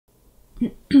Hey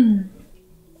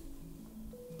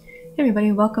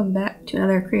everybody, welcome back to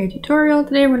another Krita tutorial.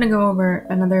 Today we're going to go over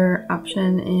another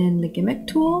option in the gimmick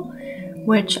tool,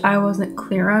 which I wasn't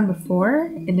clear on before,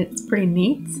 and it's pretty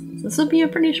neat. So this will be a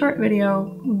pretty short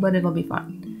video, but it'll be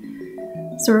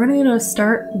fun. So we're going to go to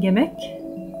start gimmick.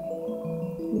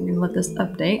 I'm going to let this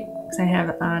update because I have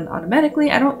it on automatically.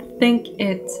 I don't think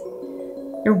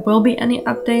there will be any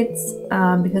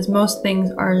updates because most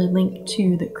things are linked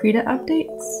to the Krita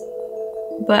updates.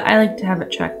 But I like to have it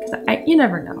checked because you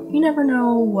never know. You never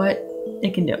know what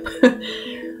it can do.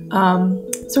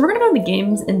 So we're gonna go to the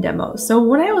games and demos. So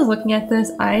when I was looking at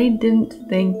this, I didn't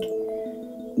think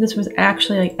this was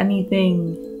actually like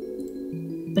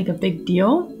anything like a big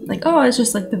deal. Like, oh, it's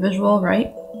just like the visual,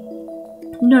 right?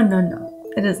 No,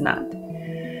 it is not.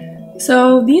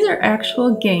 So these are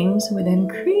actual games within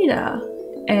Krita,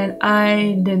 and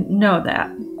I didn't know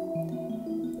that.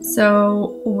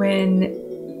 So when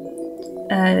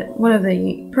one of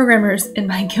the programmers in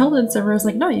my Gilded server was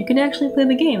like, no, you can actually play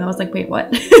the game. I was like, wait, what?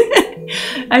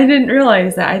 I didn't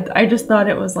realize that. I just thought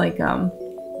it was like a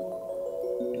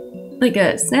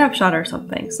snapshot or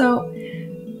something. So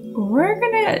we're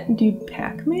gonna do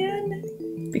Pac-Man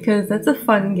because that's a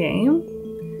fun game.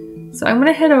 So I'm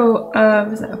gonna hit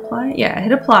was it apply? Yeah,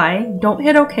 hit apply. Don't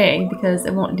hit OK because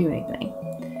it won't do anything.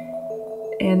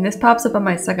 And this pops up on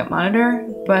my second monitor,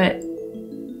 but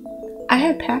I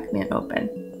had Pac-Man open.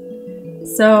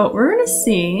 So we're gonna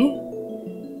see.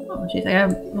 Oh jeez,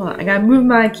 I gotta move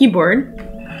my keyboard.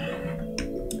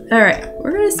 Alright,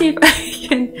 we're gonna see if I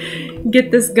can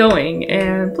get this going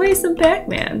and play some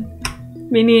Pac-Man.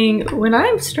 Meaning when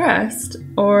I'm stressed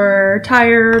or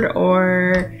tired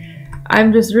or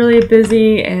I'm just really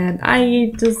busy and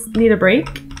I just need a break,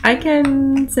 I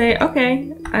can say,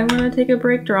 okay, I'm gonna take a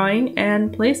break drawing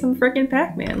and play some freaking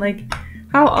Pac-Man. Like,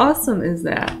 how awesome is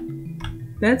that?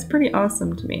 That's pretty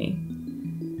awesome to me.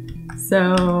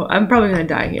 So I'm probably gonna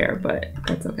die here, but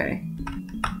that's okay.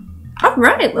 All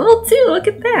right, level 2, look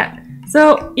at that.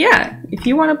 So yeah, if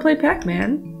you want to play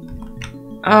Pac-Man,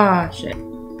 shit.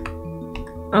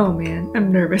 Oh man,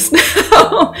 I'm nervous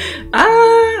now.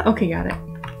 Okay, got it.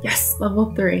 Yes,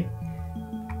 level 3.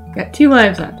 Got 2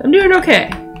 lives left. I'm doing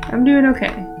okay. I'm doing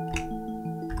okay.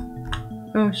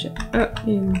 Oh shit. Oh,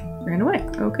 you ran away.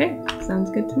 Okay,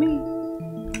 sounds good to me.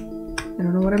 I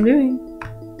don't know what I'm doing.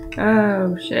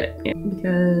 Oh shit. Yeah,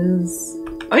 because...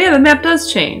 oh yeah, the map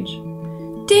does change.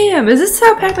 Damn, is this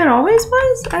how Pac-Man always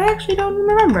was? I actually don't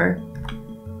remember.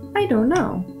 I don't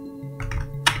know.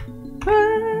 What?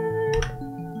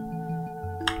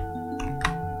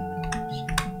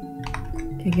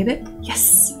 Can I get it?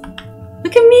 Yes!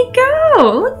 Look at me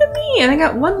go! Look at me! And I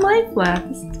got 1 life left.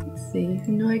 Let's see.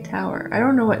 Hanoi Tower. I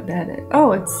don't know what that is.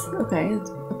 Oh, it's... okay,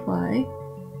 it's apply.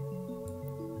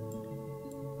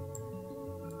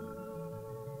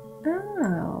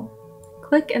 Oh.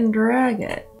 Click and drag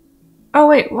it. Oh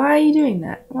wait, why are you doing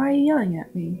that? Why are you yelling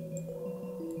at me?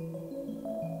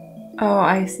 Oh,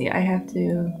 I see. I have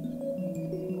to...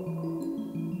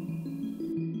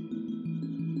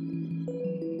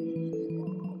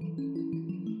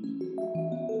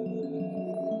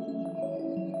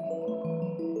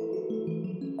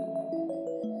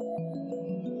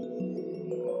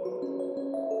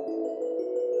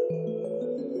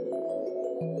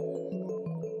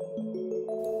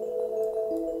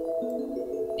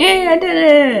 Yay, I did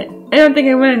it! I don't think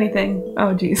I win anything.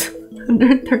 Oh jeez.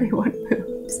 131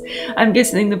 moves. I'm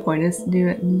guessing the point is to do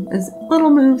it in as little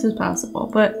moves as possible,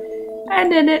 but I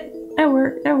did it. That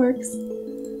works.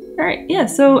 Alright, yeah,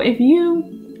 so if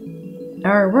you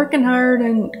are working hard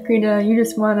in Krita, you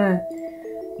just want to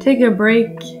take a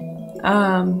break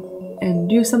and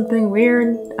do something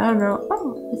weird, I don't know.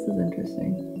 Oh, this is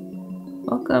interesting.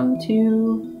 Welcome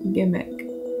to Gimmick.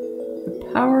 The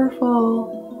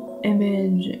powerful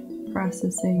image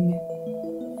processing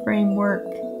framework.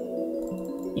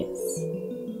 Yes.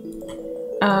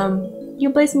 You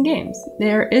can play some games.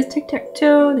 There is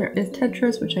tic-tac-toe, there is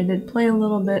Tetris, which I did play a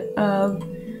little bit of.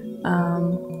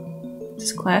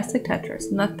 Just classic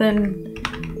Tetris.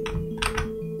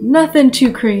 Nothing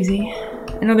too crazy.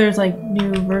 I know there's like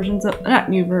new versions of, not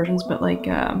new versions, but like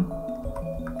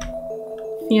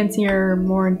fancier,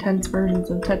 more intense versions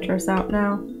of Tetris out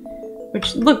now,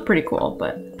 which look pretty cool,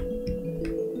 but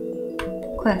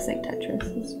classic Tetris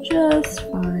is just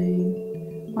fine.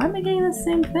 Why am I getting the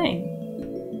same thing?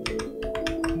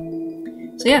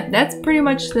 So yeah, that's pretty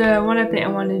much the one update I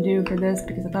wanted to do for this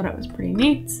because I thought it was pretty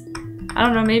neat. I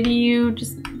don't know, maybe you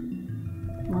just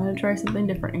want to try something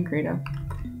different in Krita.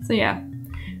 So yeah,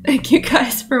 thank you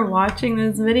guys for watching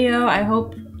this video. I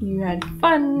hope you had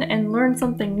fun and learned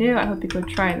something new. I hope you go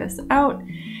try this out.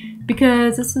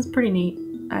 because this is pretty neat.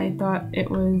 I thought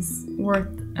it was worth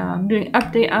doing an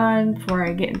update on before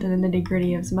I get into the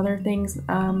nitty-gritty of some other things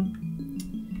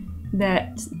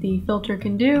that the filter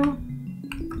can do.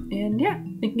 And yeah,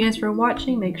 thank you guys for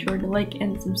watching. Make sure to like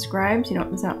and subscribe so you don't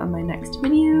miss out on my next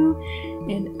video.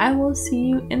 And I will see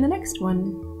you in the next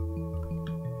one.